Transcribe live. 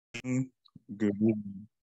Good evening,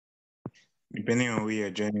 depending on where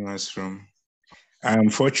you're joining us from.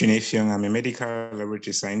 I'm Fortune Effiong. I'm a medical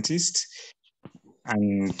laboratory scientist,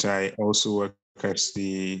 and I also work as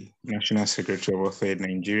the National Secretary of Ortho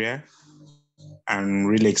Nigeria. I'm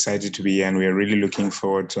really excited to be here, and we're really looking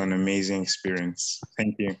forward to an amazing experience.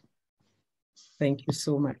 Thank you. Thank you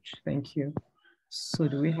so much. Thank you. So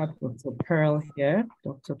do we have Dr. Pearl here?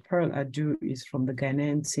 Dr. Pearl Adu is from the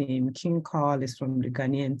Ghanaian team. King Carl is from the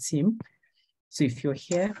Ghanaian team. So if you're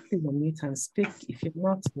here, please unmute and speak. If you're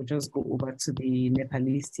not, we'll just go over to the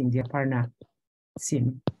Nepalese team, the Aparna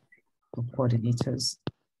team of coordinators.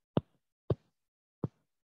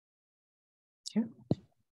 Yeah.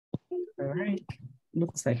 All right.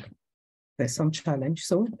 Looks like there's some challenge.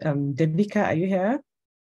 So Devika, are you here?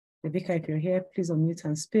 Devika, if you're here, please unmute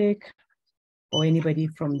and speak. Or anybody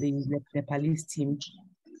from the Nepalese team.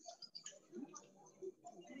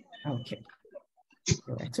 Okay.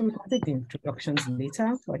 All right. So we can take the introductions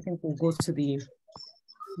later. So I think we'll go to the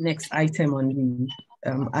next item on the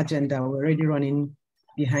agenda. We're already running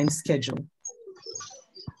behind schedule.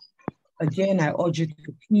 Again, I urge you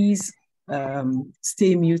to please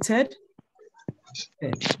stay muted.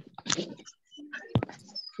 Okay.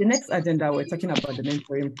 The next agenda, we're talking about the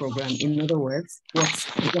mentoring program. In other words,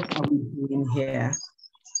 what are we doing here?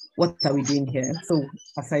 What are we doing here? So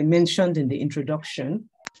as I mentioned in the introduction,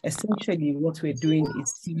 essentially what we're doing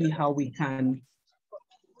is see how we can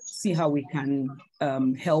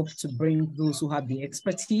help to bring those who have the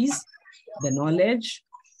expertise, the knowledge,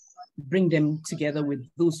 bring them together with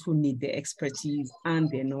those who need the expertise and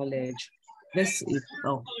their knowledge. This is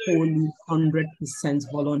a wholly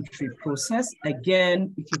 100% voluntary process.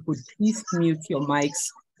 Again, if you could please mute your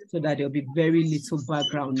mics so that there'll be very little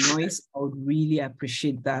background noise, I would really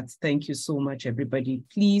appreciate that. Thank you so much, everybody.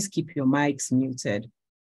 Please keep your mics muted.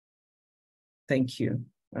 Thank you.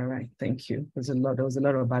 All right, thank you. There was a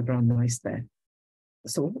lot of background noise there.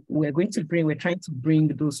 So we're trying to bring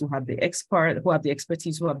those who have the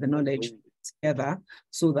expertise, who have the knowledge together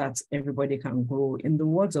so that everybody can grow. In the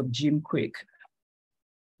words of Jim Quick,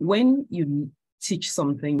 when you teach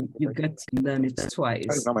something, you get to learn it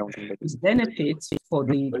twice. It's benefits for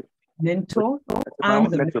the mentor and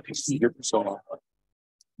the mentee.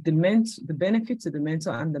 The benefit to the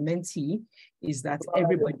mentor and the mentee is that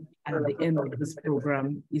everybody at the end of this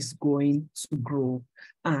program is going to grow,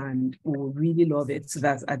 and we will really love it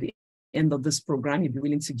that at the end of this program, you'll be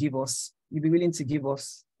willing to give us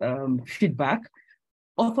feedback.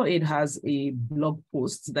 AuthorAid has a blog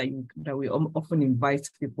post that we often invite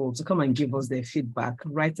people to come and give us their feedback,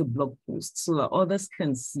 write a blog post so that others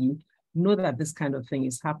can know that this kind of thing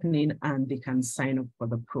is happening and they can sign up for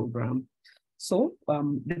the program. So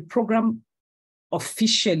the program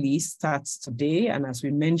officially starts today, and as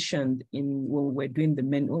we mentioned when we're doing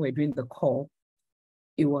the call,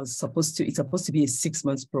 it's supposed to be a 6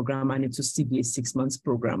 months program, and it will still be a 6 months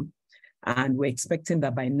program. And we're expecting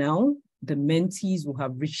that by now, the mentees will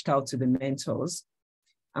have reached out to the mentors.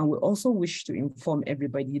 And we also wish to inform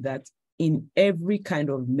everybody that in every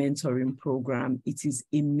kind of mentoring program, it is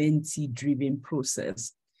a mentee-driven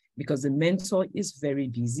process because the mentor is very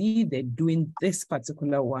busy. They're doing this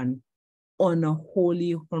particular one on a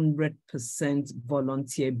wholly 100%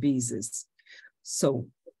 volunteer basis. So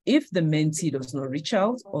if the mentee does not reach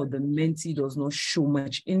out or the mentee does not show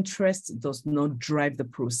much interest, does not drive the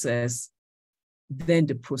process, then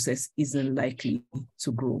the process isn't likely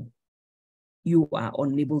to grow. You're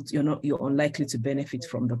unlikely to benefit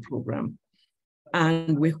from the program.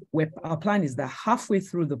 And our plan is that halfway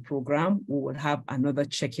through the program, we will have another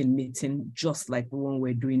check-in meeting, just like the one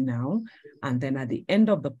we're doing now. And then at the end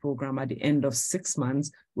of the program, at the end of 6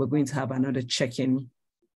 months, we're going to have another check-in.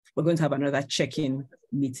 We're going to have another check-in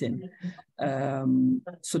meeting.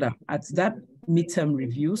 So that at that midterm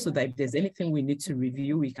review, so that if there's anything we need to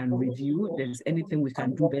review, we can review. If there's anything we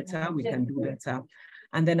can do better, we can do better.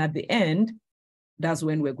 And then at the end, that's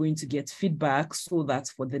when we're going to get feedback so that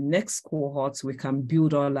for the next cohorts, we can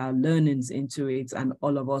build all our learnings into it and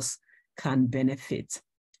all of us can benefit.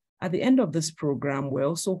 At the end of this program, we're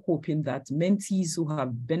also hoping that mentees who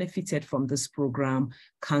have benefited from this program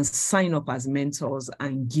can sign up as mentors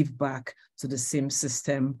and give back to the same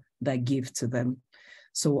system that gave to them.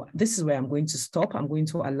 So this is where I'm going to stop. I'm going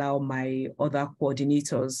to allow my other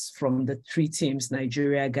coordinators from the 3 teams,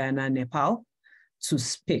 Nigeria, Ghana, Nepal, to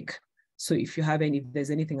speak. So if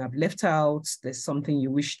there's anything I've left out, there's something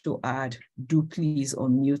you wish to add, do please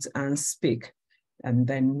unmute and speak, and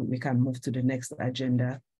then we can move to the next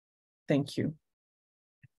agenda. Thank you.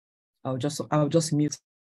 I'll just mute.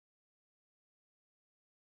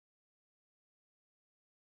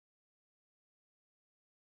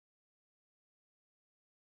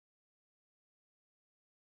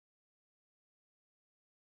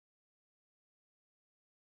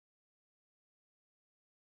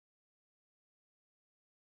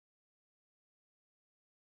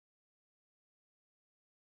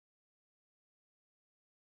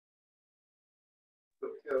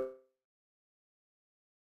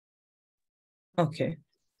 Okay.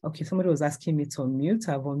 Okay, somebody was asking me to unmute.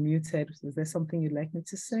 I've unmuted. Is there something you'd like me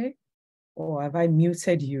to say? Or have I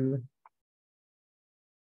muted you?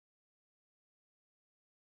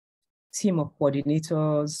 Team of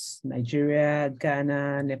coordinators, Nigeria,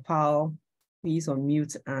 Ghana, Nepal, please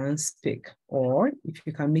unmute and speak. Or if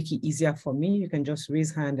you can make it easier for me, you can just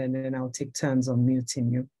raise hand and then I'll take turns on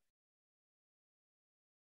muting you.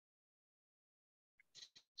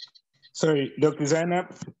 Sorry, Dr.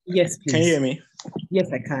 Zainab. Yes, please. Can you hear me?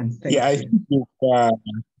 Yes, I can. Thank yeah, you.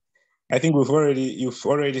 I think you've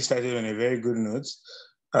already started on a very good note.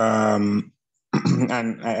 And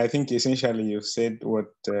I think essentially you've said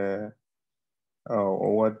what I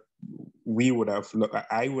would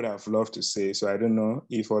have loved to say. So I don't know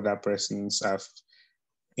if other persons have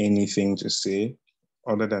anything to say.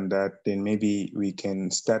 Other than that, then maybe we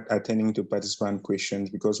can start attending to participant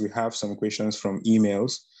questions because we have some questions from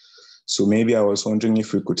emails. So maybe I was wondering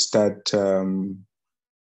if we could start.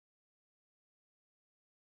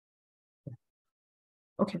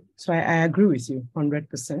 Okay, so I agree with you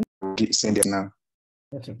 100%. Send it now.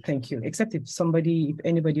 Okay, thank you. Except if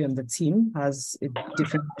anybody on the team has a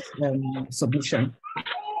different submission,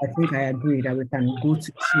 I think I agree that we can go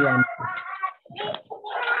to Q&A.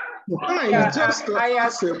 I agree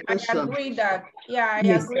that,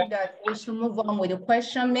 agree that we should move on with the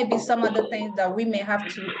question. Maybe some other things that we may have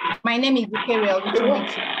to. My name is Ikeriel.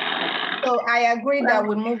 So I agree that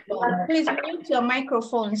we move on. Please mute your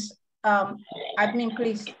microphones. Admin,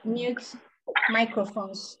 please mute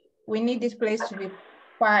microphones. We need this place to be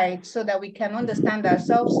quiet so that we can understand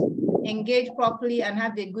ourselves, engage properly, and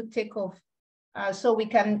have a good takeoff. So we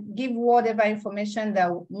can give whatever information that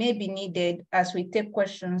may be needed as we take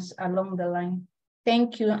questions along the line.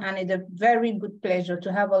 Thank you, and it's a very good pleasure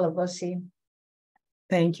to have all of us here.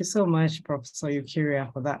 Thank you so much, Professor Yukiria,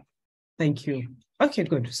 for that. Thank you. Okay,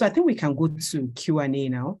 good. So I think we can go to Q&A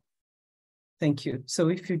now. Thank you. So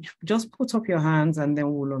if you just put up your hands and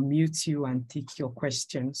then we'll unmute you and take your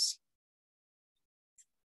questions.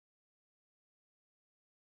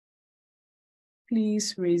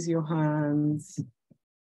 Please raise your hands.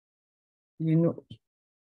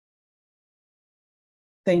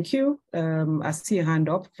 Thank you. I see a hand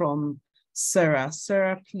up from Sarah.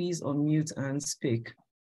 Sarah, please unmute and speak.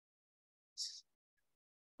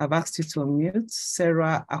 I've asked you to unmute.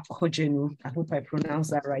 Sarah Akojenu. I hope I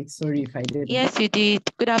pronounced that right. Sorry if I didn't. Yes, you did.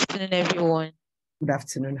 Good afternoon, everyone. Good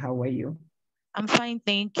afternoon. How are you? I'm fine,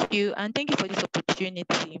 thank you. And thank you for this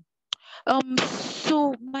opportunity.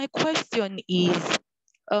 So my question is,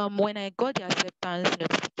 when I got the acceptance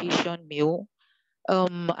notification mail,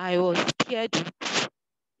 I was paired with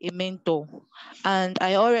a mentor, and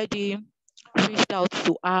I already reached out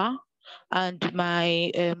to her and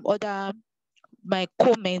my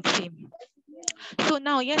co-mentee. So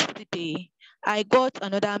now yesterday, I got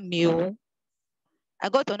another mail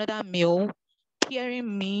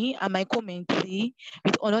pairing me and my co-mentee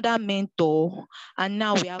with another mentor, and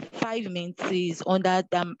now we have 5 mentees under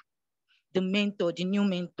the new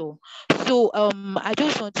mentor. So I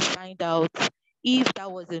just want to find out if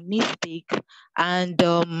that was a mistake, and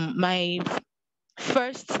my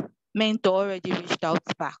first mentor already reached out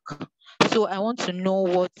back. So I want to know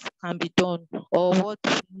what can be done or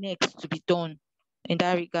what's next to be done in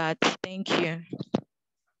that regard. Thank you.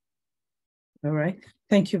 All right.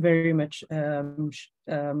 Thank you very much.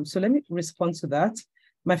 So let me respond to that.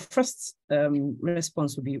 My first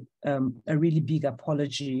response would be a really big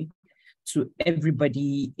apology to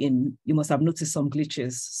everybody. You must have noticed some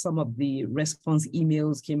glitches. Some of the response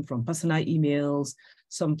emails came from personal emails.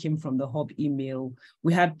 Some came from the hub email.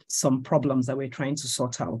 We had some problems that we're trying to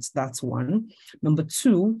sort out. That's one. Number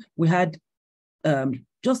two, we had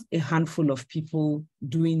just a handful of people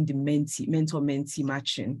doing the mentor-mentee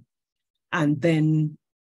matching. And then,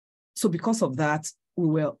 so because of that, we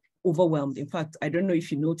were overwhelmed. In fact, I don't know if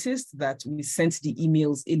you noticed that we sent the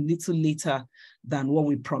emails a little later than what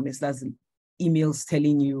we promised. That's emails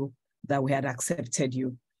telling you that we had accepted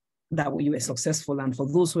you, that you were successful. And for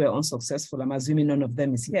those who were unsuccessful, I'm assuming none of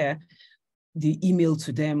them is here, the email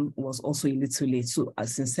to them was also a little late. So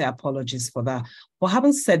sincere apologies for that. But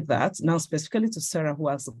having said that, now specifically to Sarah who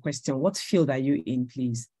asked the question, what field are you in,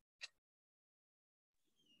 please?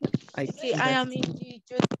 I am in the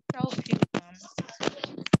geospatial field, ma'am.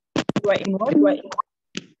 You are in what?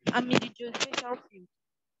 I'm in the geospatial field.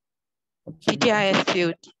 Okay. The GIS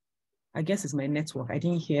field. I guess it's my network. I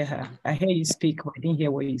didn't hear her. I hear you speak, but I didn't hear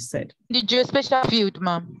what you said. The geospatial field,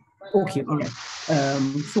 ma'am. Okay, all right.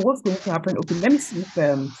 So what's going to happen? Okay, let me see if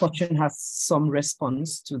Fortune has some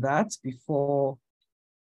response to that before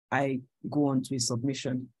I go on to a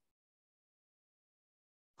submission.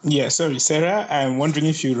 Yeah, sorry, Sarah, I'm wondering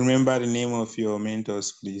if you remember the name of your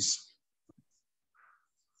mentors, please.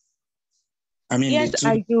 I mean, yes,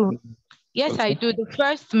 I do. Yes, Okay. I do. The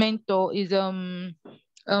first mentor is Dr.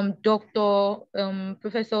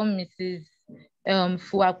 Professor Mrs.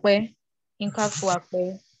 Fuakwe, Inka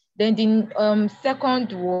Fuakwe. Then the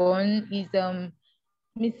second one is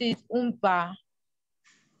Mrs. Umpa.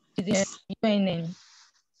 She's in UNN.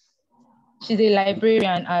 She's a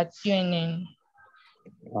librarian at UNN.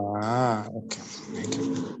 Ah, okay. Thank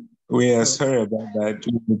you. We are sorry about that.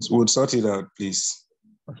 We'll sort it out, please.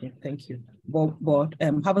 Okay, thank you. But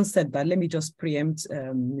having said that, let me just preempt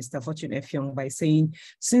Mr. Fortune Effiong by saying,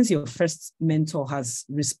 since your first mentor has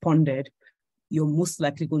responded, you're most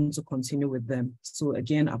likely going to continue with them. So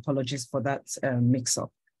again, apologies for that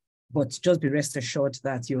mix-up. But just be rest assured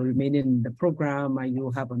that you're remaining in the program and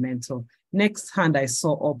you'll have a mentor. Next hand I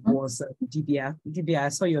saw up was Dibia. Dibia, I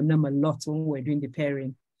saw your name a lot when we were doing the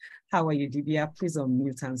pairing. How are you, Dibia? Please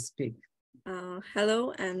unmute and speak.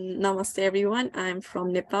 Hello and namaste, everyone. I'm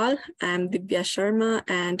from Nepal. I'm Dibya Sharma,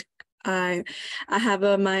 and I have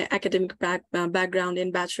my academic background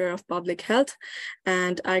in Bachelor of Public Health,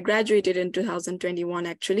 and I graduated in 2021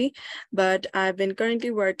 actually, but I've been currently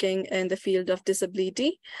working in the field of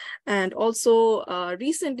disability, and also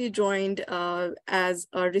recently joined as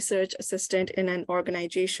a research assistant in an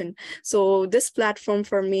organization. So this platform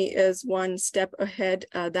for me is one step ahead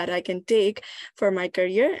that I can take for my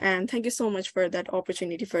career, and thank you so much for that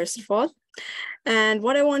opportunity, first of all. And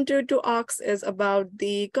what I wanted to ask is about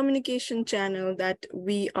the communication channel that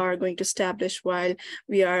we are going to establish while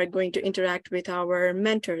we are going to interact with our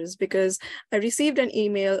mentors, because I received an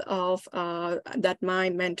email of that my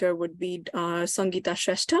mentor would be Sangeeta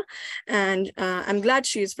Shrestha, and I'm glad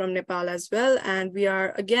she's from Nepal as well. And we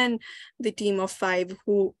are again the team of 5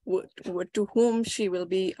 to whom she will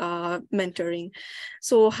be mentoring.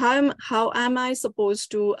 So how am I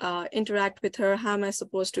supposed to interact with her? How am I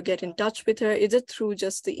supposed to get in touch with her? Is it through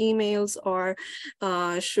just the emails, or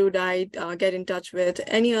should I get in touch with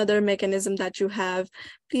any other mechanism that you have?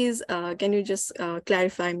 Please, can you just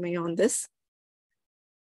clarify me on this?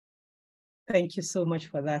 Thank you so much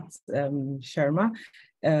for that, Sharma.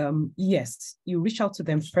 Yes, you reach out to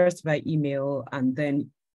them first by email, and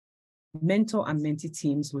then mentor and mentee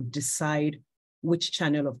teams would decide which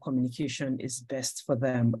channel of communication is best for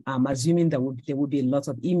them. I'm assuming there will be a lot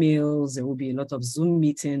of emails, there will be a lot of Zoom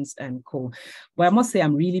meetings and co. But I must say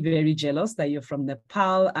I'm really very jealous that you're from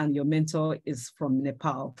Nepal and your mentor is from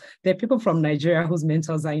Nepal. There are people from Nigeria whose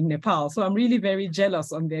mentors are in Nepal, so I'm really very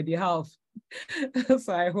jealous on their behalf.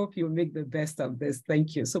 So I hope you make the best of this.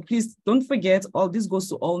 Thank you. So please don't forget, all this goes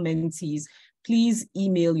to all mentees. Please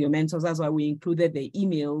email your mentors. That's why we included the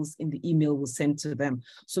emails in the email we'll send to them,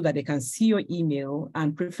 so that they can see your email,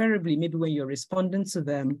 and preferably maybe when you're responding to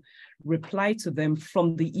them, reply to them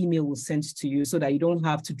from the email we'll send to you, so that you don't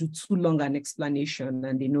have to do too long an explanation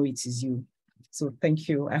and they know it is you. So thank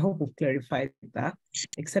you. I hope we've clarified that,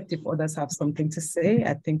 except if others have something to say.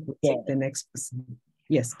 I think we'll take the next person.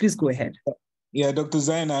 Yes, please go ahead. Yeah, Dr.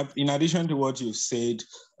 Zainab, in addition to what you've said,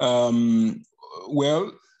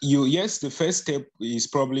 yes, the first step is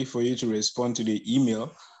probably for you to respond to the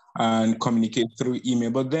email and communicate through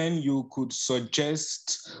email, but then you could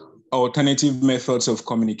suggest alternative methods of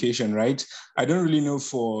communication, right? I don't really know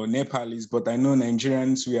for Nepalese, but I know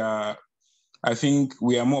Nigerians, I think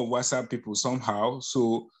we are more WhatsApp people somehow.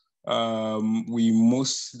 So we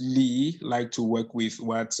mostly like to work with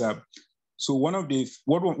WhatsApp. So one of the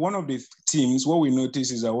teams, what we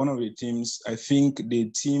noticed is that one of the teams, I think the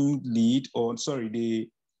team lead,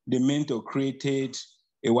 the mentor created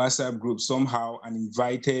a WhatsApp group somehow and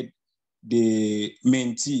invited the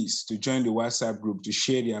mentees to join the WhatsApp group, to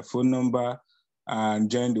share their phone number and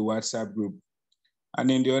join the WhatsApp group. And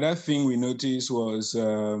then the other thing we noticed was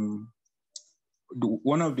one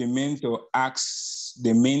of the mentor asked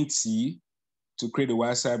the mentee to create a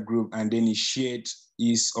WhatsApp group, and then he shared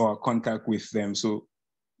his or contact with them. So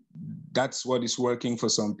that's what is working for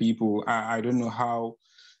some people. I don't know how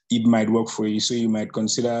it might work for you, so you might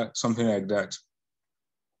consider something like that.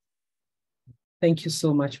 Thank you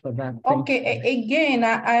so much for that. Okay, again,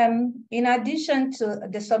 in addition to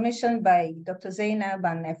the submission by Dr. Zainab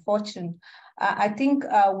and Fortune, I think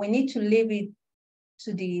we need to leave it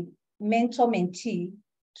to the mentor-mentee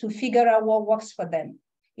to figure out what works for them.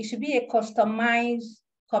 It should be a customized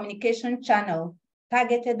communication channel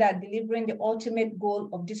targeted at delivering the ultimate goal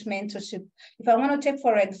of this mentorship. If I want to take,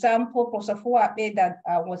 for example, Professor Fuape that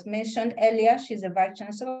was mentioned earlier, she's a vice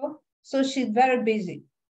chancellor, so she's very busy.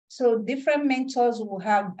 So different mentors will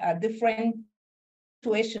have different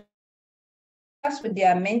situation with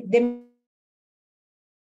their mentees,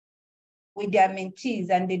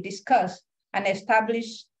 and they discuss and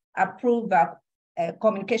establish approved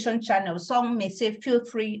communication channels. Some may say, feel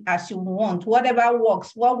free as you want, whatever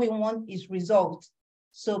works. What we want is results.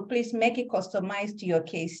 So please make it customized to your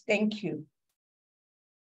case. Thank you.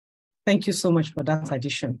 Thank you so much for that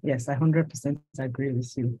addition. Yes, I 100% agree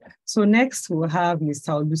with you. So next we'll have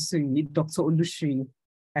Mr. Olusuyi, Dr. Olusuyi.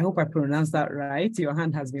 I hope I pronounced that right. Your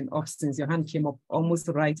hand has been up since your hand came up almost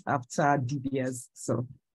right after DBS. So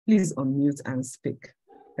please unmute and speak.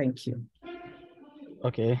 Thank you.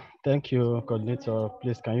 Okay, thank you, coordinator.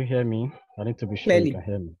 Please, can you hear me? I need to be sure Clearly. you can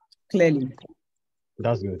hear me. Clearly.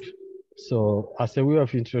 That's good. So as a way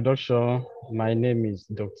of introduction, my name is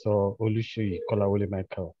Dr. Olusuyi Kolawole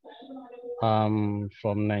Michael. I'm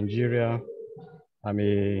from Nigeria. I'm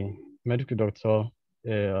a medical doctor,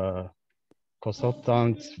 a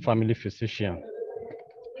consultant, family physician.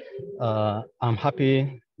 I'm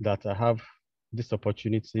happy that I have this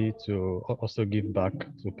opportunity to also give back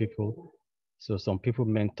to people. So some people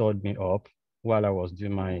mentored me up while I was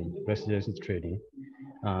doing my residency training,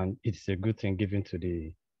 and it's a good thing given to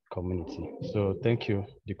the community. So thank you,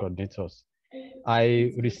 the coordinators.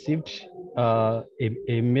 I received a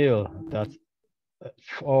mail that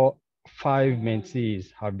 5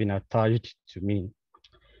 mentees have been attached to me.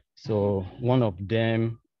 So one of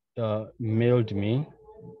them mailed me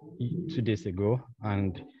 2 days ago,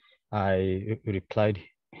 and I replied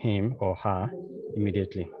him or her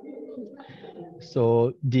immediately.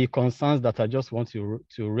 So the concerns that I just want to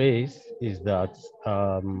raise is that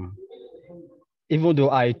even though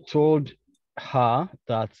I told her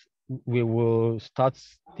that we will start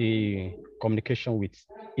the communication with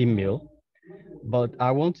email, but I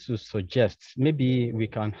want to suggest maybe we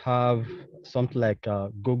can have something like a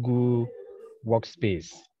Google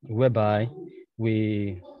Workspace, whereby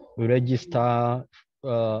we register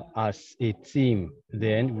as a team,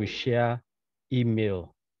 then we share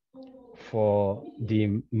email for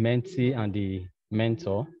the mentee and the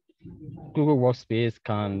mentor. Google Workspace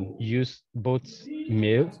can use both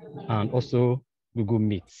mail and also Google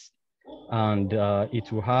Meets, and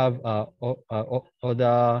it will have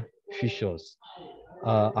other features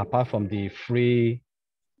apart from the free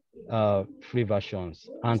versions,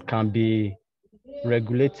 and can be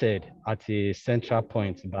regulated at a central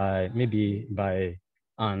point by maybe by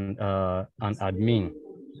an admin.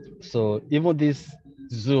 So even this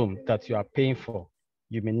Zoom that you are paying for,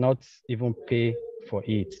 you may not even pay for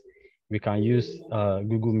it. We can use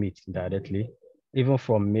Google Meet directly. Even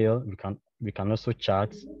from mail, we can also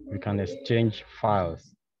chat. We can exchange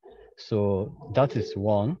files. So that is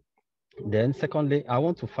one. Then secondly, I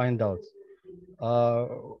want to find out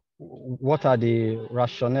what are the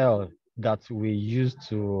rationale that we use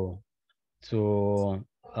to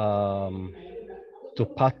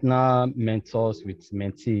partner mentors with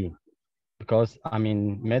mentee. Because I'm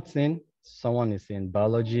in medicine, someone is in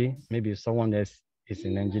biology, maybe someone else is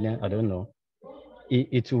in engineering, I don't know.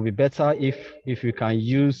 It will be better if we can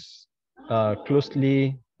use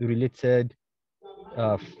closely related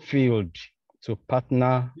field to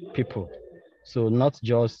partner people. So not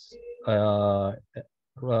just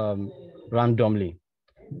randomly.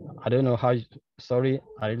 I don't know how, sorry,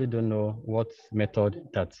 I really don't know what method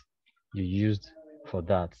that you used for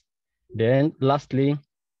that. Then lastly,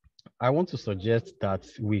 I want to suggest that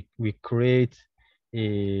we create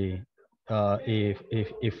a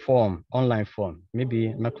form, online form,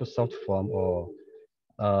 maybe Microsoft form or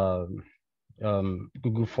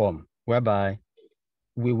Google form, whereby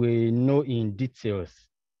we will know in details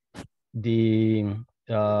the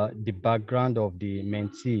background of the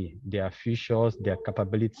mentee, their features, their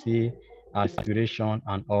capability, aspiration,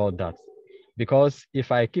 and all that. Because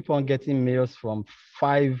if I keep on getting mails from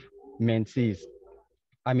 5 mentees,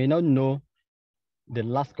 I may not know the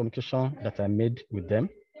last communication that I made with them.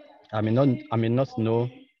 I may not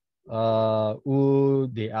know who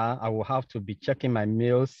they are. I will have to be checking my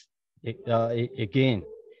mails again.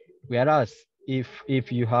 Whereas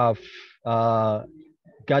if you have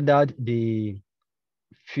gathered the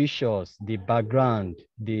features, the background,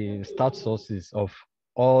 the start sources of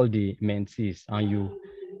all the mentees, and you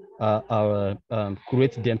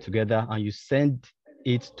create them together and you send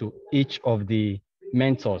it to each of the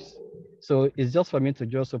mentors. So it's just for me to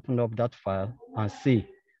just open up that file and see,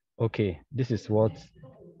 okay, this is what,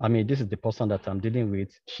 this is the person that I'm dealing with.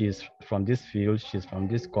 She's from this field, she's from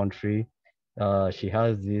this country, she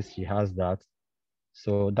has this, she has that.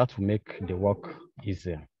 So that will make the work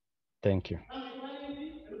easier. Thank you.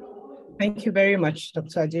 Thank you very much,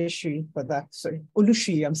 Dr. Ajeshi, for that. Sorry,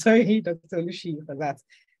 Olushi, I'm sorry, Dr. Olushi, for that.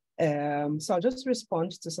 So I'll just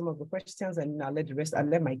respond to some of the questions and I'll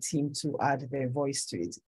let my team to add their voice to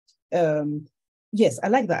it. Yes, I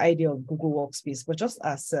like the idea of Google Workspace, but just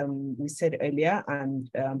as we said earlier,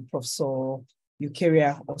 and Professor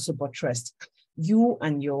Eukaria also buttressed, you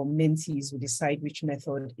and your mentees will decide which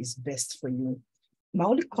method is best for you. My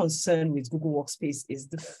only concern with Google Workspace is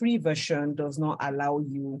the free version does not allow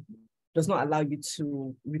you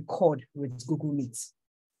to record with Google Meet.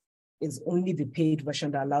 It's only the paid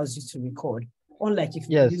version that allows you to record. Unlike if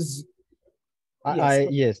you use...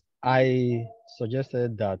 I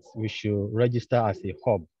suggested that we should register as a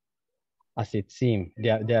hub, as a team.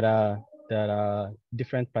 There are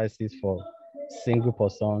different prices for single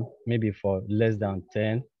person, maybe for less than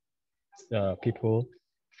 10 people,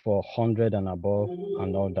 for 100 and above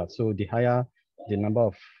and all that. So the higher the number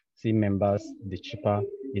of team members, the cheaper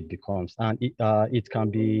it becomes. And it can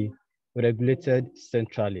be regulated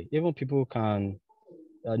centrally. Even people can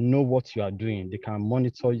know what you are doing. They can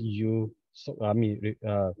monitor you,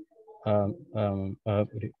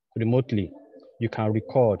 remotely. You can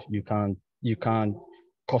record, you can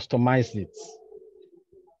customize it.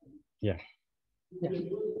 Yeah.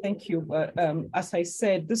 Thank you. But as I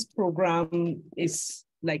said, this program is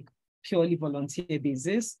like purely volunteer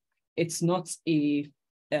basis. It's not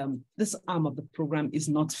this arm of the program is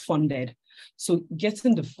not funded. So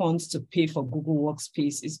getting the funds to pay for Google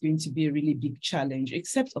Workspace is going to be a really big challenge,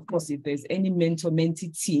 except of course, if there's any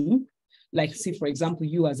mentor-mentee team, like say, for example,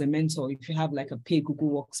 you as a mentor, if you have like a paid Google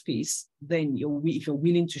Workspace, then if you're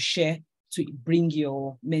willing to share, to bring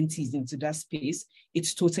your mentees into that space,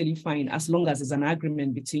 it's totally fine as long as there's an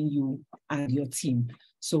agreement between you and your team.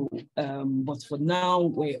 So, but for now,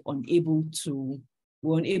 we're unable to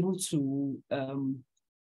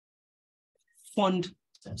fund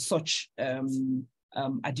such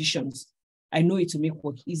additions. I know it will make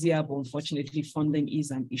work easier, but unfortunately, funding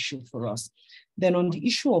is an issue for us. Then on the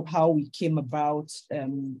issue of how we came about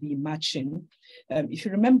the matching, if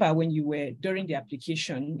you remember when you were during the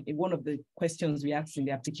application, one of the questions we asked in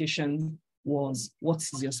the application was, what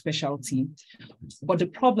is your specialty? But the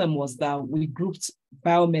problem was that we grouped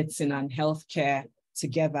biomedicine and healthcare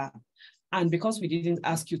together. And because we didn't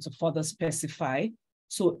ask you to further specify,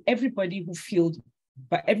 so everybody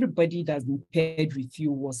that's been paired with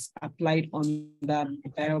you was applied on the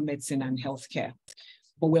biomedicine and healthcare,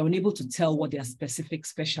 but we're unable to tell what their specific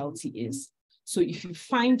specialty is. So if you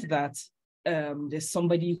find that there's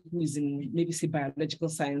somebody who is in maybe say biological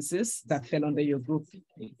sciences that fell under your group,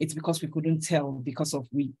 it's because we couldn't tell because of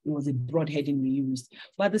it was a broad heading we used.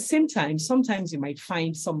 But at the same time, sometimes you might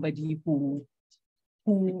find somebody who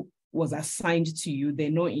was assigned to you, they're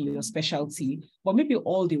not in your specialty, but maybe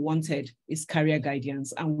all they wanted is career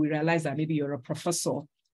guidance. And we realize that maybe you're a professor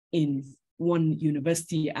in one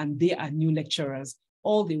university and they are new lecturers.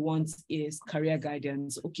 All they want is career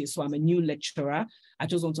guidance. Okay, so I'm a new lecturer. I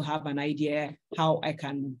just want to have an idea how I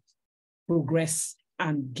can progress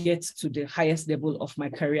and get to the highest level of my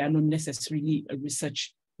career, not necessarily a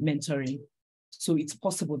research mentoring. So it's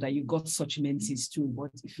possible that you got such mentees too, but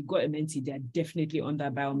if you got a mentee, they're definitely under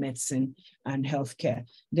biomedicine and healthcare.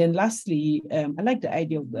 Then lastly, I like the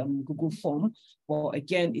idea of Google Form, but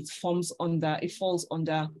again, it falls under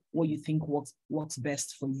what you think works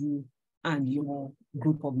best for you and your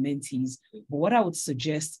group of mentees. But what I would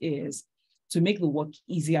suggest is to make the work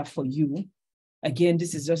easier for you. Again,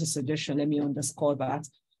 this is just a suggestion, let me underscore that.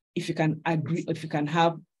 If you can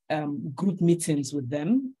have group meetings with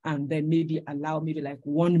them and then maybe allow like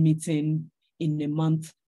one meeting in a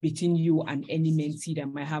month between you and any mentee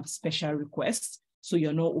that might have special requests. So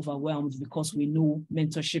you're not overwhelmed, because we know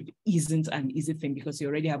mentorship isn't an easy thing because you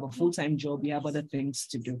already have a full-time job, you have other things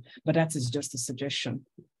to do, but that is just a suggestion.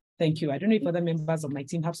 Thank you. I don't know if other members of my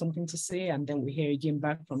team have something to say, and then we hear again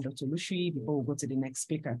back from Dr. Lushui before we go to the next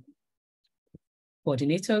speaker.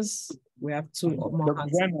 Coordinators, we have two more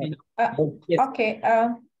hands. Yes.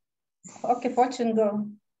 Okay, Fortune, go.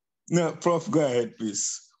 No, Prof, go ahead,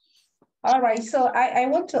 please. All right, so I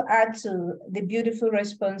want to add to the beautiful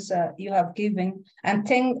response you have given, and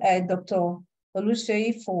thank Dr.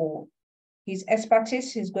 Oluseyi for his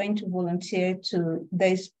expertise. He's going to volunteer to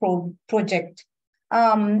this project.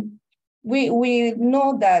 We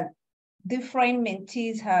know that different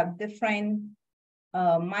mentees have different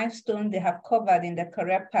milestones they have covered in their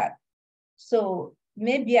career path. So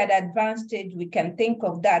maybe at advanced stage, we can think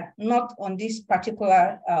of that, not on this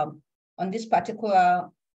particular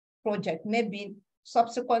project. Maybe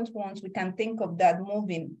subsequent ones, we can think of that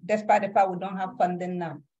moving, despite the fact we don't have funding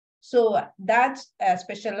now. So that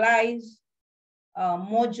specialized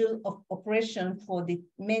module of operation for the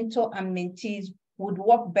mentor and mentees would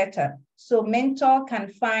work better. So mentor can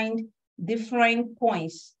find different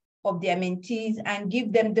points of their mentees and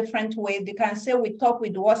give them different ways. They can say we talk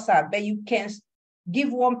with WhatsApp, but you can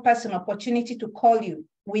give one person opportunity to call you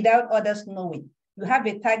without others knowing. You have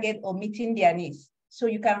a target of meeting their needs. So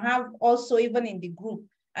you can have also, even in the group,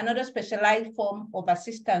 another specialized form of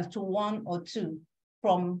assistance to one or two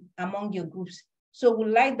from among your groups. So we'd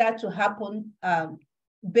like that to happen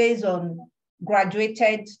based on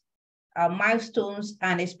graduated milestones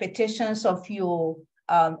and expectations of your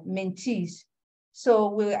mentees. So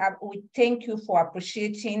we thank you for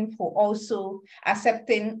appreciating, for also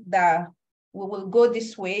accepting that we will go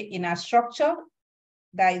this way in our structure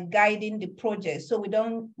that is guiding the project, so we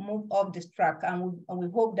don't move off this track. And we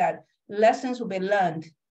hope that lessons will be learned.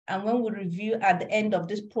 And when we review at the end of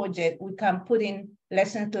this project, we can put in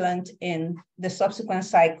lessons learned in the subsequent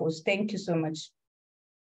cycles. Thank you so much.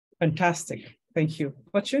 Fantastic. Thank you.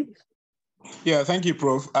 Fortune? Yeah, thank you,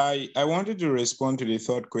 Prof. I wanted to respond to the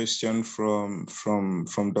third question from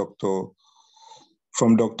Dr.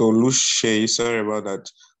 Lushe. Sorry about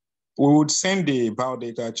that. We would send the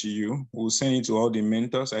biodata to you. We'll send it to all the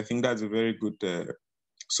mentors. I think that's a very good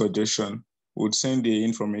suggestion. We'll send the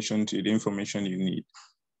information to you, the information you need.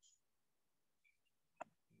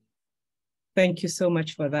 Thank you so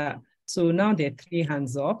much for that. So now there are 3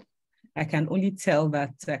 hands up. I can only tell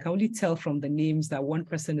from the names that one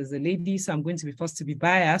person is a lady, so I'm going to be forced to be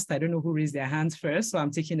biased. I don't know who raised their hands first, so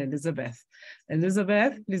I'm taking Elizabeth.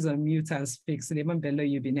 Elizabeth, please unmute and speak. Suleiman Bello,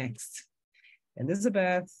 you'll be next.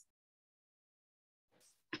 Elizabeth.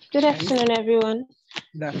 Good afternoon, everyone.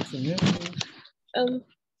 Good afternoon.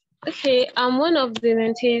 Okay, I'm one of the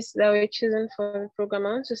mentees that were chosen for the program.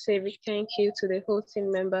 I want to say a big thank you to the whole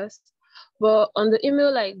team members. But on the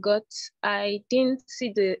email I got, I didn't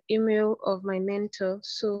see the email of my mentor,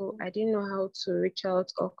 so I didn't know how to reach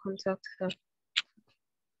out or contact her.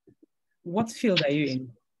 What field are you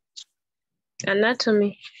in?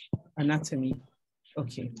 Anatomy. Anatomy.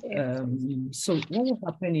 Okay. So what will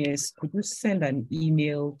happen is, could you send an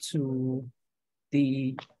email to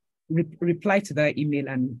the reply to that email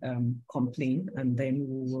and complain, and then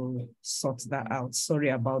we will sort that out. Sorry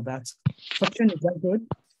about that. Fortune, is that good?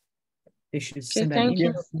 They should send an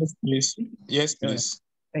email. Yes, please. Yes, please.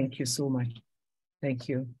 Thank you so much. Thank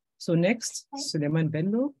you. So next, Suleiman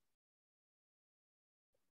Bello.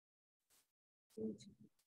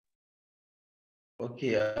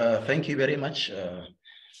 Okay, thank you very much.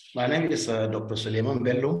 My name is Dr. Suleiman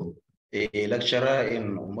Bello, a lecturer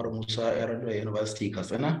in Umar Musa Yar'Adua University,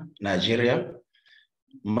 Katsina, Nigeria.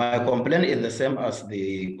 My complaint is the same as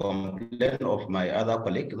the complaint of my other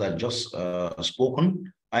colleague that just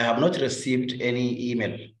spoken. I have not received any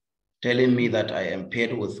email telling me that I am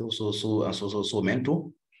paired with so and so mentor.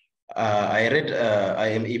 I read, I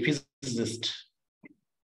am a physicist,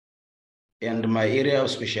 and my area of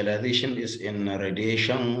specialization is in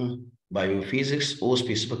radiation biophysics, or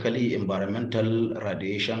specifically environmental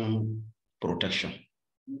radiation protection.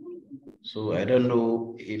 So I don't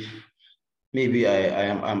know if maybe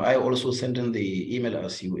am I also sending the email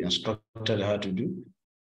as you instructed her to do?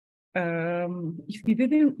 If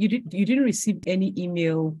you didn't receive any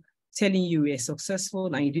email telling you were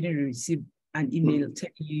successful, and you didn't receive an email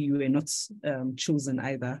telling you were not chosen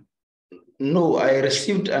either. No, I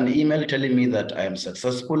received an email telling me that I am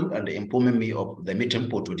successful and informing me of the meeting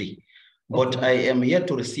for today. But I am yet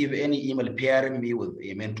to receive any email pairing me with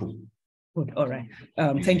a mentor. Good, all right.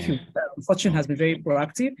 Thank you. Fortune has been very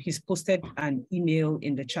proactive. He's posted an email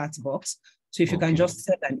in the chat box. So if you can just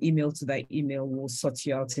send an email to that email, we'll sort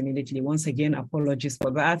you out immediately. Once again, apologies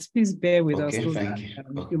for that. Please bear with us. Those are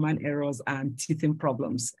human errors and teething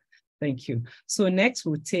problems. Thank you. So next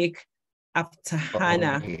we'll take after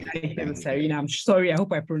Hannah. Sarina, I'm sorry, I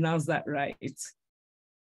hope I pronounced that right.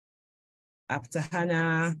 After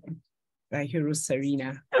Hannah, Hero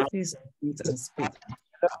Sarina. Please unmute and speak.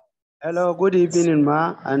 Hello, good evening,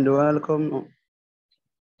 Ma, and welcome.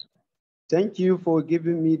 Thank you for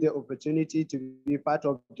giving me the opportunity to be part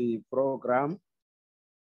of the program.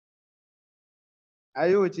 Are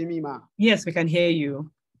you with me, Ma? Yes, we can hear you.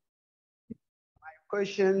 My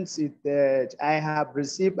question is that I have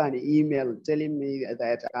received an email telling me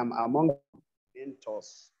that I'm among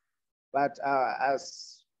mentors, but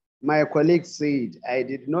as my colleague said, I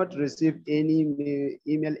did not receive any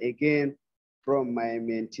email again from my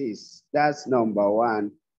mentees. That's number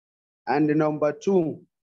one. And number two,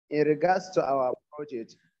 in regards to our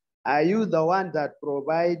project, are you the one that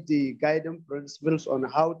provide the guiding principles on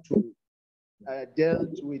how to deal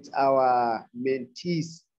with our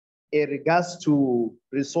mentees in regards to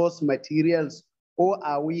resource materials, or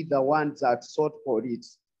are we the ones that sort for it?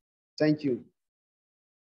 Thank you.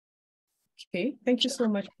 Okay, thank you so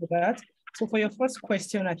much for that. So for your first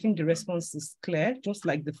question, I think the response is clear, just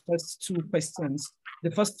like the first two questions,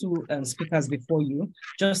 the first two speakers before you.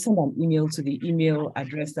 Just send an email to the email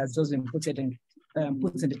address that's just been put in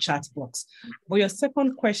the chat box. For your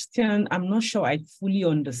second question, I'm not sure I fully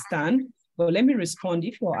understand, but let me respond.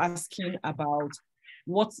 If you're asking about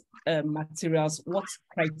what materials, what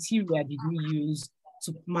criteria did we use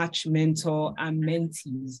to match mentor and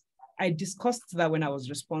mentees, I discussed that when I was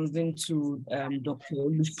responding to Dr.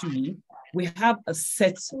 Olufi. We have a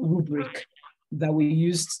set rubric that we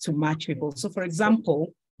used to match people. So for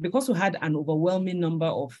example, because we had an overwhelming number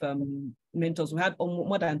of mentors, we had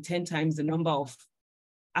more than 10 times the number of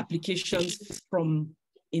applications from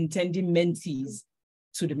intending mentees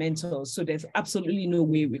to the mentors. So there's absolutely no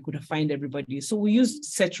way we could find everybody. So we used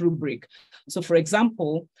set rubric. So for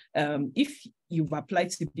example, if you've applied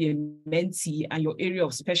to be a mentee and your area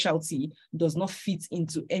of specialty does not fit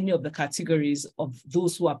into any of the categories of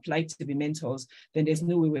those who applied to be mentors, then there's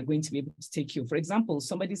no way we're going to be able to take you. For example,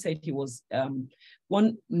 somebody said he was,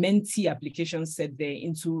 one mentee application said they're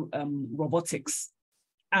into robotics.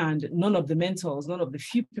 And none of the mentors, none of the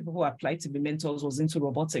few people who applied to be mentors was into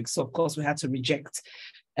robotics. So of course we had to reject.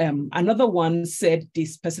 Another one said they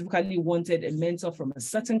specifically wanted a mentor from a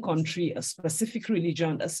certain country, a specific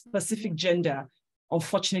religion, a specific gender.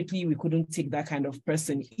 Unfortunately, we couldn't take that kind of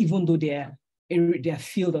person, even though their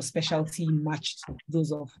field of specialty matched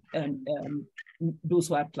those of those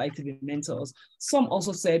who applied to be mentors. Some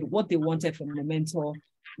also said what they wanted from a mentor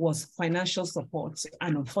was financial support.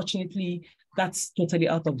 And unfortunately, that's totally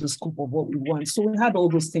out of the scope of what we want. So we had all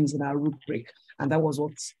those things in our rubric, and that was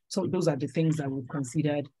what, so those are the things that we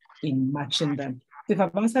considered in matching them. So if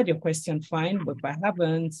I've answered your question, fine, but if I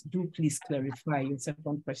haven't, do please clarify your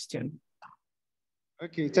second question.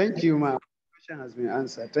 Okay, thank you, ma'am. The question has been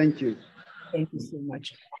answered. Thank you. Thank you so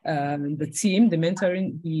much. The team, the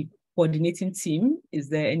mentoring, the coordinating team, is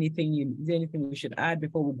there anything we should add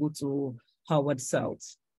before we go to Howard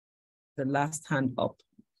South? The last hand up.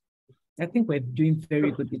 I think we're doing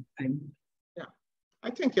very good this time. Yeah,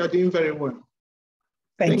 I think you're doing very well.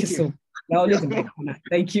 Thank you so much. You're always in my corner.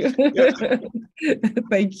 Thank you.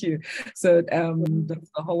 Thank you. So, Dr.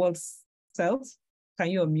 Howard South,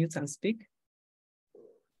 can you unmute and speak?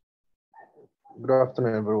 Good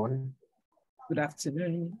afternoon, everyone. Good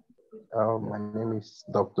afternoon. My name is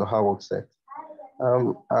Dr. Howard South.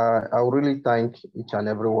 I would really thank each and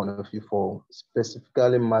every one of you for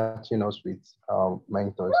specifically matching us with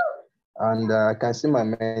mentors. And I can see my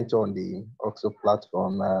mentor on the OXO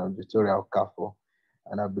platform, Victoria Okafo.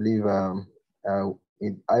 And I believe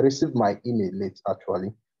I received my email late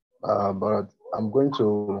actually, but I'm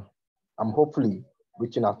hopefully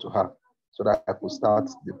reaching out to her so that I could start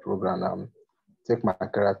the program and take my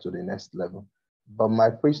career to the next level. But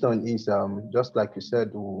my question is, just like you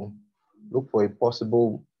said, we'll look for a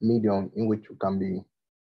possible medium in which we can be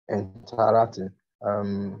interacting.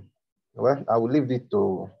 Well, I will leave it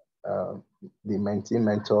to the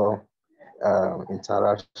mentee-mentor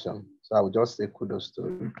interaction. So I will just say kudos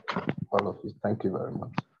to all of you. Thank you very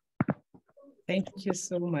much. Thank you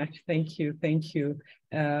so much. Thank you. Thank you.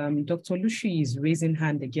 Dr. Lushi is raising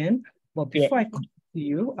hand again, but before I come to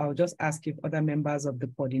you, I'll just ask if other members of the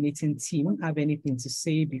coordinating team have anything to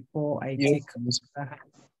say before I take the hand.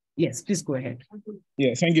 Yes, please go ahead.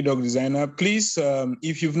 Yeah, thank you, Dr. Designer. Please,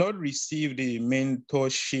 if you've not received the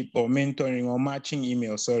mentorship or mentoring or matching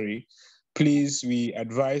email, please, we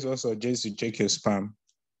advise or suggest to check your spam.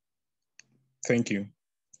 Thank you.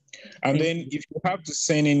 And then if you have to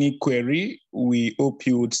send any query, we hope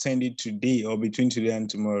you would send it today or between today and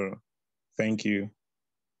tomorrow. Thank you.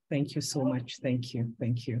 Thank you so much. Thank you.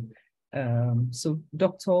 Thank you. So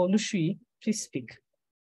Dr. Lushui, please speak.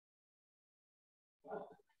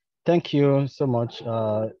 Thank you so much.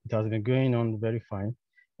 It has been going on very fine.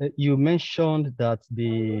 You mentioned that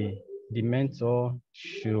the mentor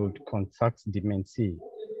should contact the mentee,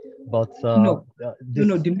 but no, the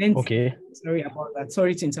mentee. Okay. Sorry about that.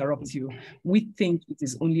 Sorry to interrupt you. We think it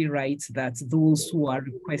is only right that those who are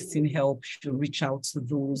requesting help should reach out to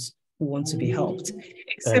those who want to be helped.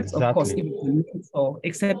 Except of course, if it's a mentor,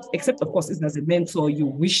 except of course, if as a mentor you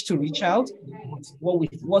wish to reach out.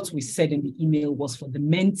 What we said in the email was for the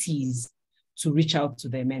mentees to reach out to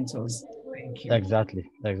their mentors. Thank you. Exactly.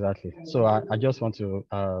 So I just want to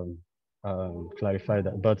clarify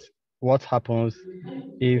that. But what happens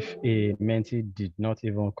if a mentee did not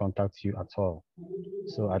even contact you at all?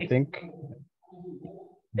 So I think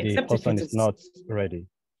the person is not ready.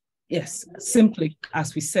 Yes, simply,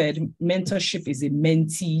 as we said, mentorship is a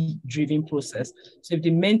mentee-driven process. So if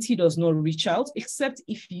the mentee does not reach out, except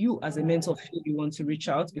if you as a mentor feel you want to reach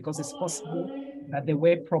out, because it's possible that there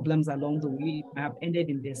were problems along the way, it have ended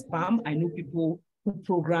in their spam. I know people who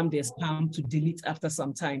program their spam to delete after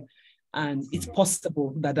some time, and it's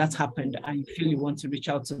possible that that happened and you feel you want to reach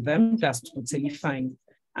out to them, that's totally fine.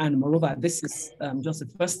 And moreover, this is just the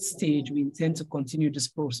first stage. We intend to continue this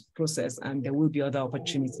process, and there will be other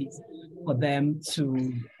opportunities for them to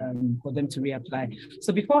reapply.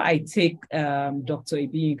 So before I take Dr.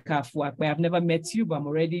 Ibiyinka Fuakwe, I've never met you, but I'm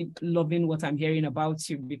already loving what I'm hearing about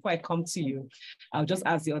you. Before I come to you, I'll just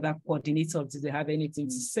ask the other coordinators, do they have anything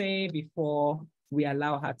to say before we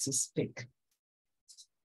allow her to speak?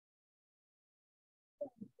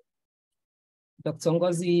 Dr.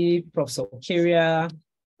 Ngozi, Professor Okiria,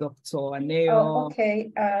 Dr. Aneo. Oh,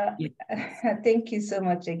 okay. Thank you so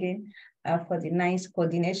much again for the nice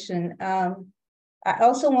coordination. I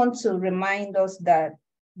also want to remind us that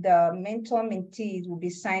the mentor-mentees will be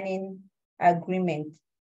signing agreement.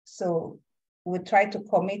 So we try to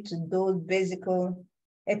commit to those basic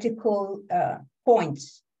ethical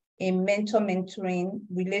points in mentor-mentoring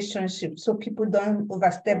relationships so people don't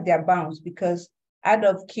overstep their bounds, because out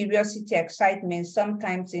of curiosity, excitement,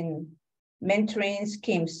 sometimes in mentoring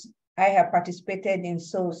schemes I have participated in,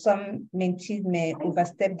 so some mentees may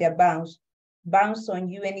overstep their bounds on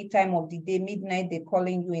you any time of the day, midnight, they're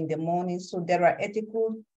calling you in the morning. So there are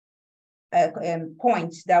ethical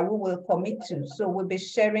points that we will commit to. So we'll be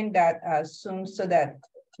sharing that soon so that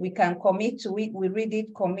we can commit to it. We read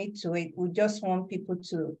it, commit to it. We just want people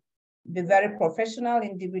to be very professional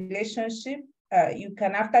in the relationship. You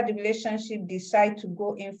can, after the relationship, decide to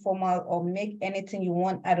go informal or make anything you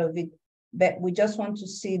want out of it. But we just want to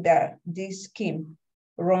see that this scheme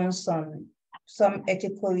runs on some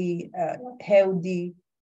ethically healthy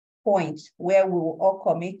points where we will all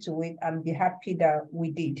commit to it and be happy that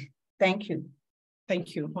we did. Thank you.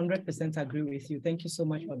 Thank you. 100% agree with you. Thank you so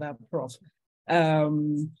much for that, Prof.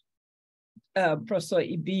 Professor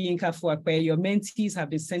Ibiyinka Fuakwe, your mentees have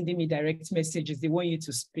been sending me direct messages. They want you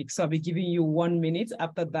to speak. So I'll be giving you 1 minute.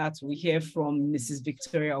 After that, we hear from Mrs.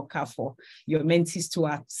 Victoria Okafor. Your mentees too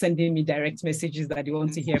are sending me direct messages that they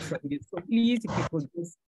want to hear from you. So please, if you could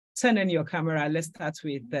just turn on your camera. Let's start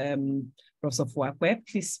with Professor Fuakwe.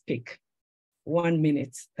 Please speak. 1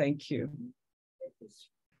 minute. Thank you.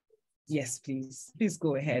 Yes, please. Please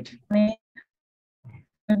go ahead.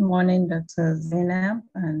 Good morning, Dr. Zainab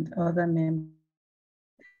and other members.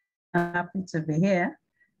 I'm happy to be here.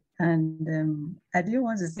 And I didn't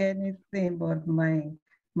want to say anything, but my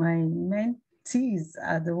mentees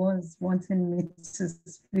are the ones wanting me to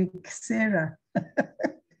speak. Sarah.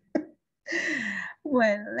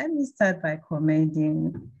 Well, let me start by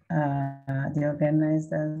commending the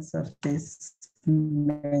organizers of this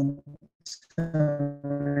mentoring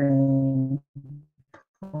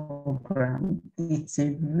program. It's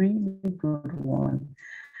a really good one.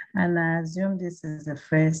 And I assume this is the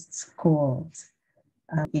first cohort,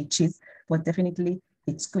 but definitely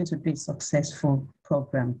it's going to be a successful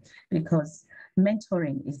program because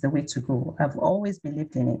mentoring is the way to go. I've always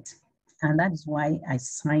believed in it. And that is why I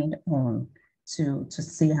signed on to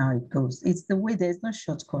see how it goes. It's the way, there's no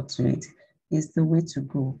shortcut to it. It's the way to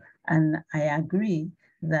go. And I agree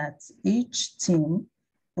that each team,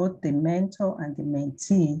 both the mentor and the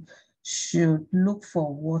mentee, should look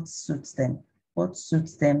for what suits them. What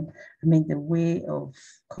suits them, I mean, the way of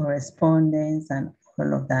correspondence and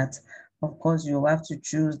all of that. Of course, you have to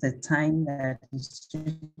choose the time that is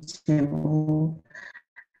suitable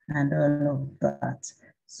and all of that.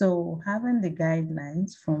 So having the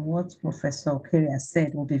guidelines from what Professor Okiria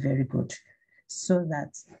said will be very good so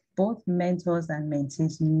that both mentors and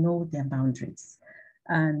mentees know their boundaries.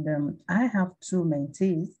 And I have 2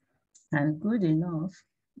 mentees, and good enough,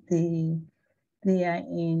 they are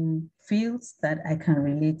in fields that I can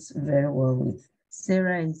relate very well with.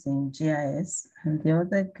 Sarah is in GIS, and the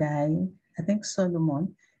other guy, I think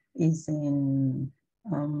Solomon, is in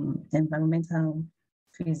environmental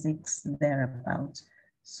physics thereabout.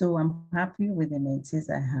 So I'm happy with the mentees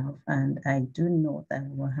I have, and I do know that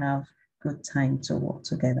we'll have good time to work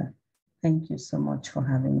together. Thank you so much for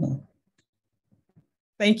having me.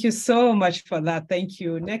 Thank you so much for that. Thank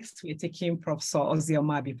you. Next, we're taking Professor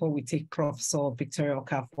Ozioma before we take Professor Victoria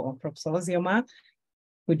Okafor. Professor Ozioma,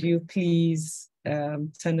 would you please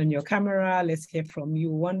turn on your camera? Let's hear from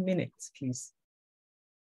you. 1 minute, please.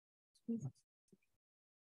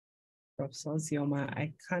 Professor Ozioma,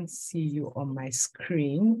 I can't see you on my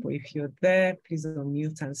screen, but if you're there, please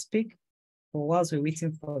unmute and speak. But whilst we're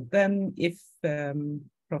waiting for them, if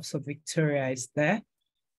Professor Victoria is there,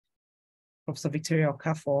 Professor Victoria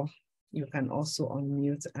Okafor, you can also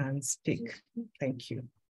unmute and speak. Thank you.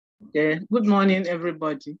 Yeah. Good morning,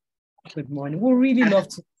 everybody. Good morning. We'd really love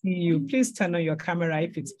to see you. Please turn on your camera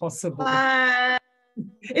if it's possible.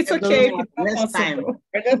 It's okay if it's not next possible.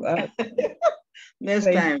 time. Next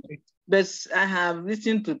time. But I have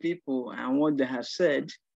listened to people and what they have said.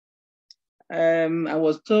 I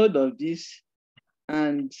was told of this,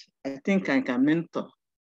 and I think I can mentor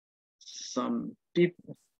some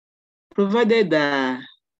people, provided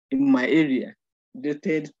in my area,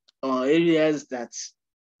 dated or areas that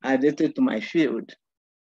are dated to my field.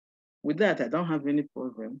 With that, I don't have any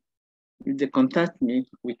problem. If they contact me,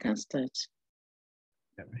 we can start.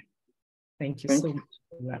 Thank you so much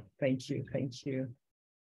for that. Thank you. Thank you.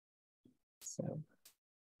 So,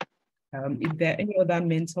 if there are any other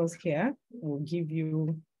mentors here, we'll give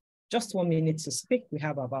you just 1 minute to speak. We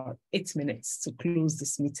have about 8 minutes to close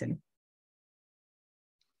this meeting.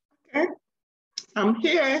 Okay, I'm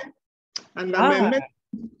here, and I'm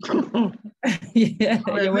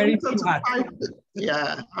you're wearing two hats.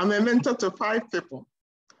 I'm a mentor to 5 people.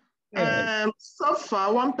 So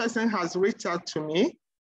far, one person has reached out to me.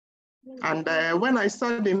 And when I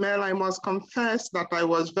saw the mail, I must confess that I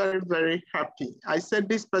was very, very happy. I said,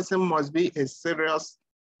 this person must be a serious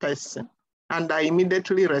person. And I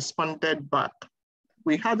immediately responded back.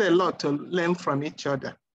 We have a lot to learn from each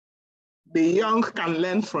other. The young can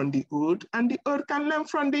learn from the old, and the old can learn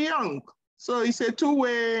from the young. So it's a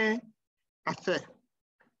two-way affair.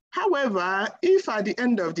 However, if at the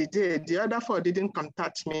end of the day, the other 4 didn't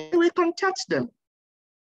contact me, we contact them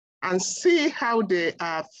and see how they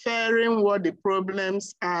are faring, what the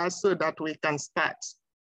problems are, so that we can start.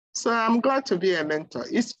 So I'm glad to be a mentor.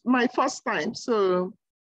 It's my first time, so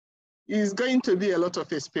it's going to be a lot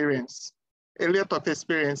of experience, a lot of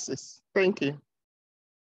experiences. Thank you.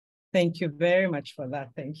 Thank you very much for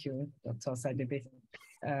that. Thank you, Dr. Osadebe.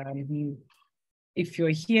 If you're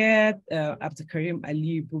here, Abdulkarim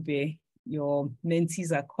Ali Bube, your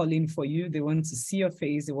mentees are calling for you. They want to see your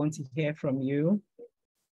face. They want to hear from you.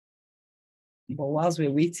 But whilst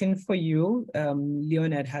we're waiting for you,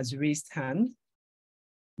 Leonard has raised hand.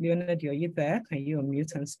 Leonard, are you there? Can you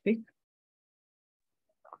unmute and speak?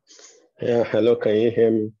 Yeah, hello, can you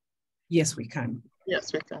hear me? Yes, we can.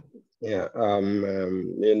 Yes, we can. Yeah,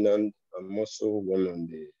 and I'm also one of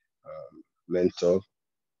the mentors.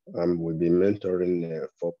 We'll be mentoring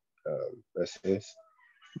 4 persons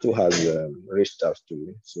who has reached out to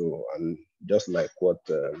me. So, and just like what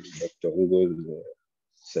Dr. Ngo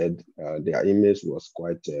said, their emails was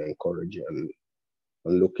quite encouraging, and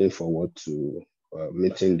I'm looking forward to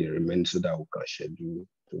meeting the remaining so that we can schedule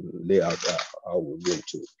to lay out how we're going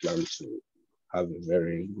to plan to have a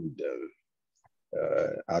very good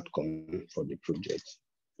outcome for the project.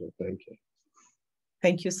 So thank you.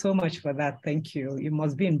 Thank you so much for that. Thank you. You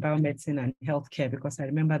must be in biomedicine and healthcare, because I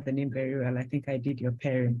remember the name very well. I think I did your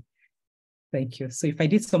pairing. Thank you. So if I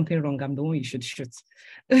did something wrong, I'm the one you should shoot.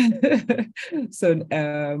 So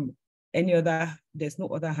any other, there's no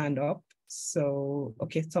other hand up. So,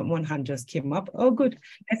 okay, one hand just came up. Oh, good.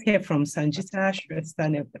 Let's hear from Sanjita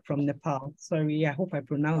Shrestha from Nepal. Sorry, I hope I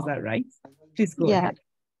pronounced that right. Please go ahead.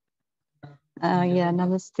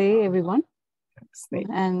 Namaste, everyone.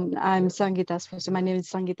 And I'm Sangeeta Shrestha. My name is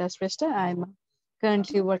Sangeeta Shrestha. I'm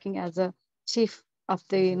currently working as a chief of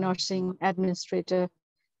the nursing administrator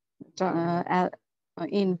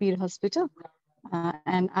in Beer Hospital.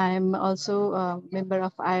 And I'm also a member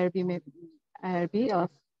of IRB of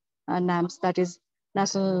NAMS, that is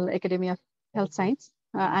National Academy of Health Science.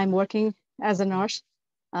 I'm working as a nurse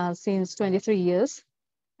since 23 years.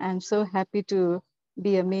 I'm so happy to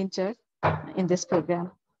be a mentor in this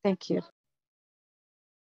program. Thank you.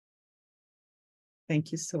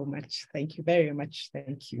 Thank you so much. Thank you very much.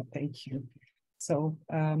 Thank you. Thank you. So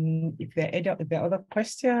if there are other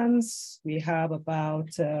questions, we have about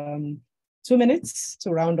 2 minutes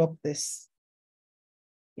to round up this.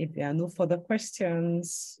 If there are no further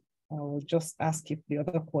questions, I will just ask if the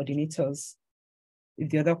other coordinators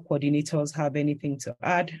have anything to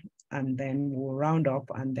add, and then we'll round up,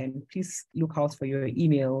 and then please look out for your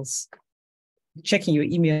emails. Checking your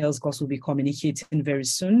emails, because we'll be communicating very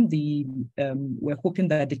soon. We're hoping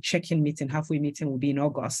that the check-in meeting, halfway meeting, will be in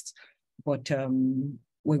August, but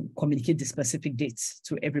we'll communicate the specific dates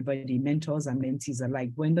to everybody, mentors and mentees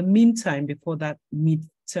alike. But in the meantime, before that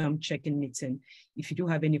midterm check-in meeting, if you do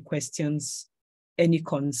have any questions, any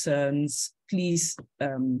concerns, please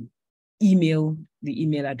email the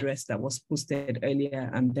email address that was posted earlier,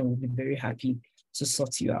 and then we'll be very happy to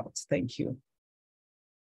sort you out. Thank you.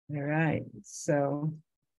 All right, so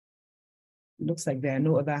it looks like there are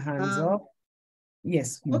no other hands up.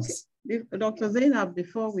 Yes, please. Dr. Zainab,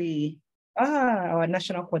 before we... Our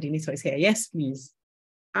national coordinator is here. Yes, please.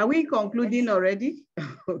 Are we concluding already?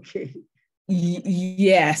 Okay.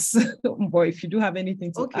 Yes, but if you do have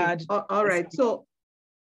anything to add. All right. So,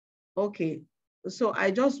 okay. So I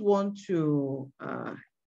just want to,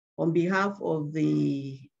 on behalf of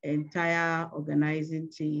the entire organizing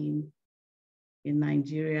team in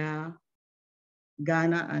Nigeria,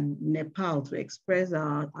 Ghana, and Nepal, to express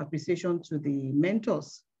our appreciation to the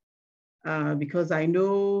mentors, because I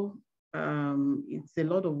know it's a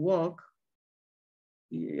lot of work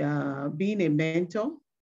being a mentor,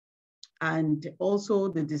 and also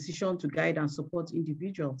the decision to guide and support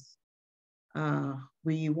individuals.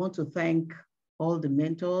 We want to thank all the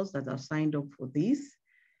mentors that have signed up for this.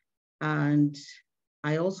 And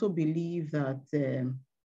I also believe that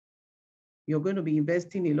you're going to be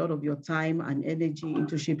investing a lot of your time and energy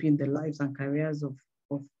into shaping the lives and careers of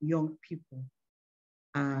young people.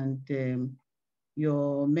 And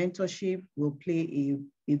your mentorship will play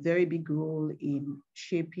a very big role in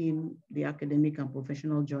shaping the academic and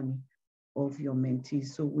professional journey of your mentees.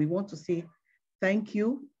 So we want to say thank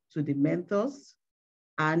you to the mentors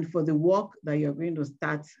and for the work that you're going to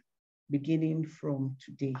start beginning from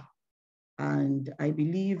today. And I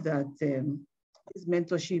believe that this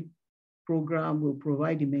mentorship program will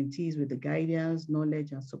provide the mentees with the guidance,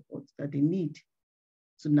 knowledge, and support that they need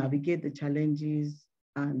to navigate the challenges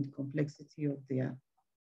and complexity of their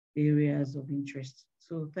areas of interest.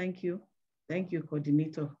 So thank you. Thank you,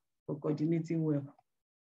 coordinator, for coordinating well.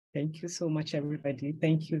 Thank you so much, everybody.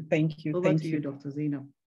 Thank you, thank you. Over to you, Dr. Zainab.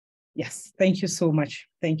 Yes, thank you so much.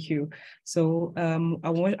 Thank you. So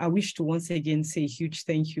I wish to once again say a huge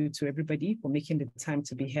thank you to everybody for making the time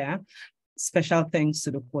to be here. Special thanks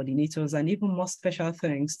to the coordinators, and even more special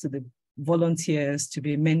thanks to the volunteers to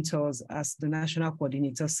be mentors. As the national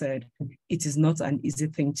coordinator said, it is not an easy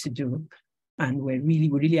thing to do. And we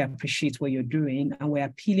really appreciate what you're doing. And we're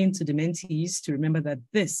appealing to the mentees to remember that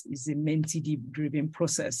this is a mentee-driven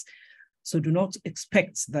process. So do not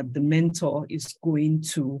expect that the mentor is going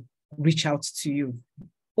to reach out to you.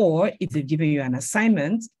 Or if they've given you an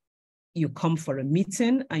assignment, you come for a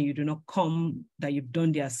meeting and you do not come that you've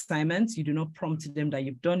done the assignment, you do not prompt them that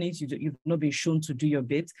you've done it, you've not been shown to do your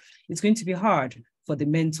bit. It's going to be hard for the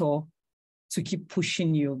mentor to keep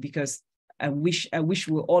pushing you, because I wish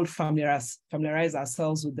we all familiarize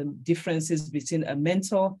ourselves with the differences between a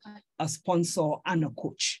mentor, a sponsor, and a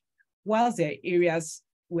coach. Whilst there are areas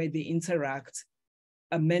where they interact,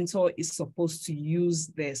 a mentor is supposed to use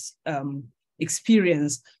this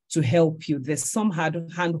experience to help you. There's some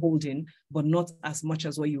hand-holding, but not as much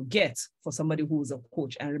as what you get for somebody who is a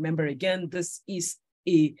coach. And remember, again, this is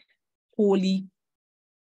a wholly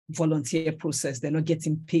volunteer process. They're not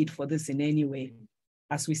getting paid for this in any way.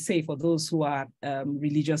 As we say, for those who are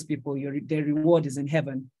religious people, their reward is in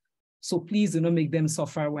heaven. So please do not make them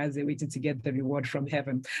suffer while they're waiting to get the reward from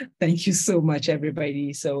heaven. Thank you so much,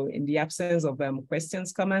 everybody. So in the absence of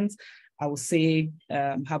questions, comments, I will say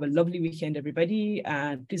have a lovely weekend, everybody.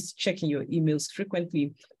 And please check in your emails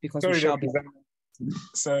frequently, because we shall be...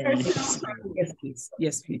 Sorry. Yes, please.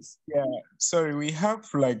 Yes, please. Yeah, sorry, we have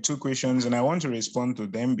like 2 questions and I want to respond to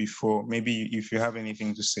them before, maybe if you have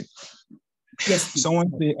anything to say. Yes.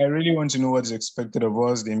 Someone say, I really want to know what's expected of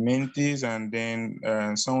us, the mentees, and then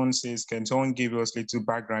someone says, can someone give us little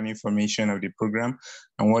background information of the program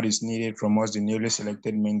and what is needed from us, the newly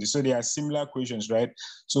selected mentees? So they are similar questions, right?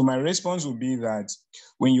 So my response would be that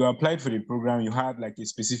when you applied for the program, you had like a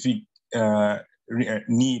specific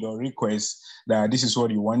need or request that this is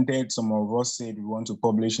what you wanted. Some of us said we want to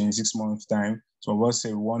publish in 6 months' time. Some of us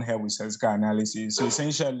said we want help with statistical analysis. So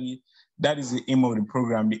essentially, that is the aim of the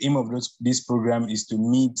program. The aim of this program is to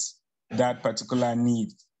meet that particular need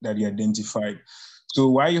that you identified. So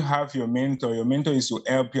while you have your mentor is to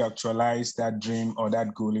help you actualize that dream or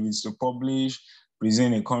that goal. If it's to publish,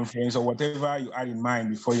 present a conference, or whatever you had in mind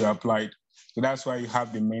before you applied. So that's why you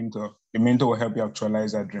have the mentor. The mentor will help you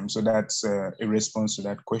actualize that dream. So that's a response to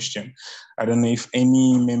that question. I don't know if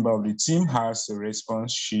any member of the team has a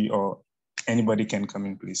response, she or anybody can come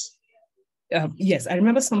in, please. Yes, I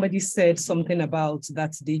remember somebody said something about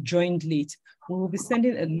that they joined late. We will be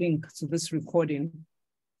sending a link to this recording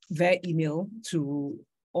via email to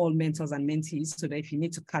all mentors and mentees, so that if you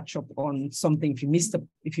need to catch up on something, if you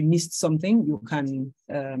missed something,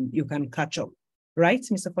 you can catch up. Right,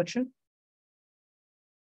 Mr. Fortune?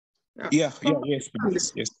 Yes,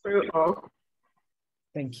 please. Yes.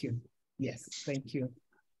 Thank you. Yes, thank you.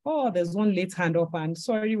 Oh, there's one late hand up, and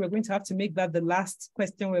sorry, we're going to have to make that the last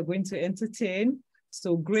question we're going to entertain.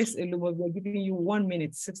 So Grace Eluma, we're giving you 1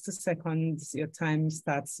 minute, 60 seconds. Your time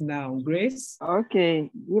starts now. Grace? Okay,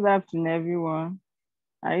 good afternoon, everyone.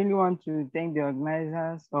 I really want to thank the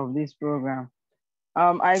organizers of this program.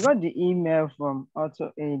 I got the email from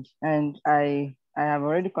AutoAid, and I have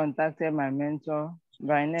already contacted my mentor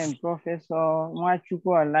by name, Professor Mwachukwu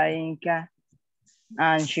Olayinka,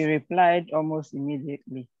 and she replied almost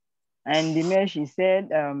immediately. And the mail, she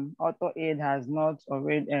said AutoAid has not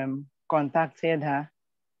already contacted her,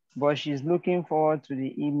 but she's looking forward to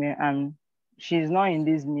the email, and she's not in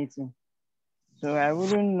this meeting. So I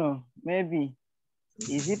wouldn't know, maybe,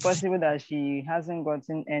 is it possible that she hasn't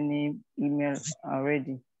gotten any email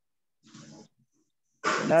already?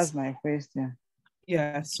 So that's my question.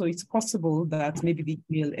 Yeah, so it's possible that maybe the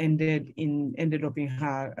email ended up in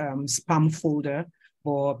her spam folder.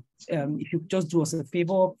 But if you just do us a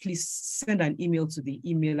favor, please send an email to the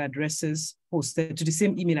email addresses posted, to the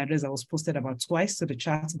same email address that was posted about twice to the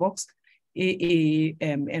chat box,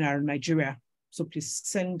 NR Nigeria. So please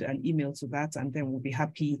send an email to that, and then we'll be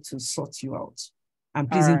happy to sort you out. And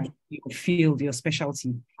please include your field, your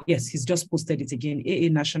specialty. Yes, he's just posted it again, AA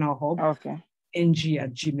National Hub. Okay.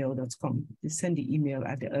 ng@gmail.com. Please send the email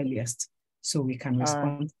at the earliest so we can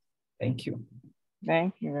respond. Thank you.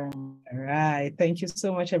 Thank you very much. All right. Thank you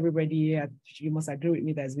so much, everybody. You must agree with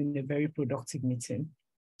me that it's been a very productive meeting.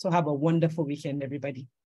 So have a wonderful weekend, everybody.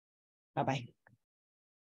 Bye-bye.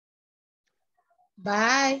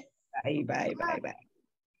 Bye. Bye, bye, bye, bye.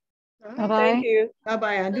 Bye-bye. Thank you.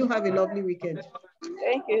 Bye-bye, and do have a lovely weekend.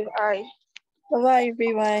 Thank you. Bye. Bye-bye,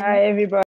 everyone. Hi, everybody.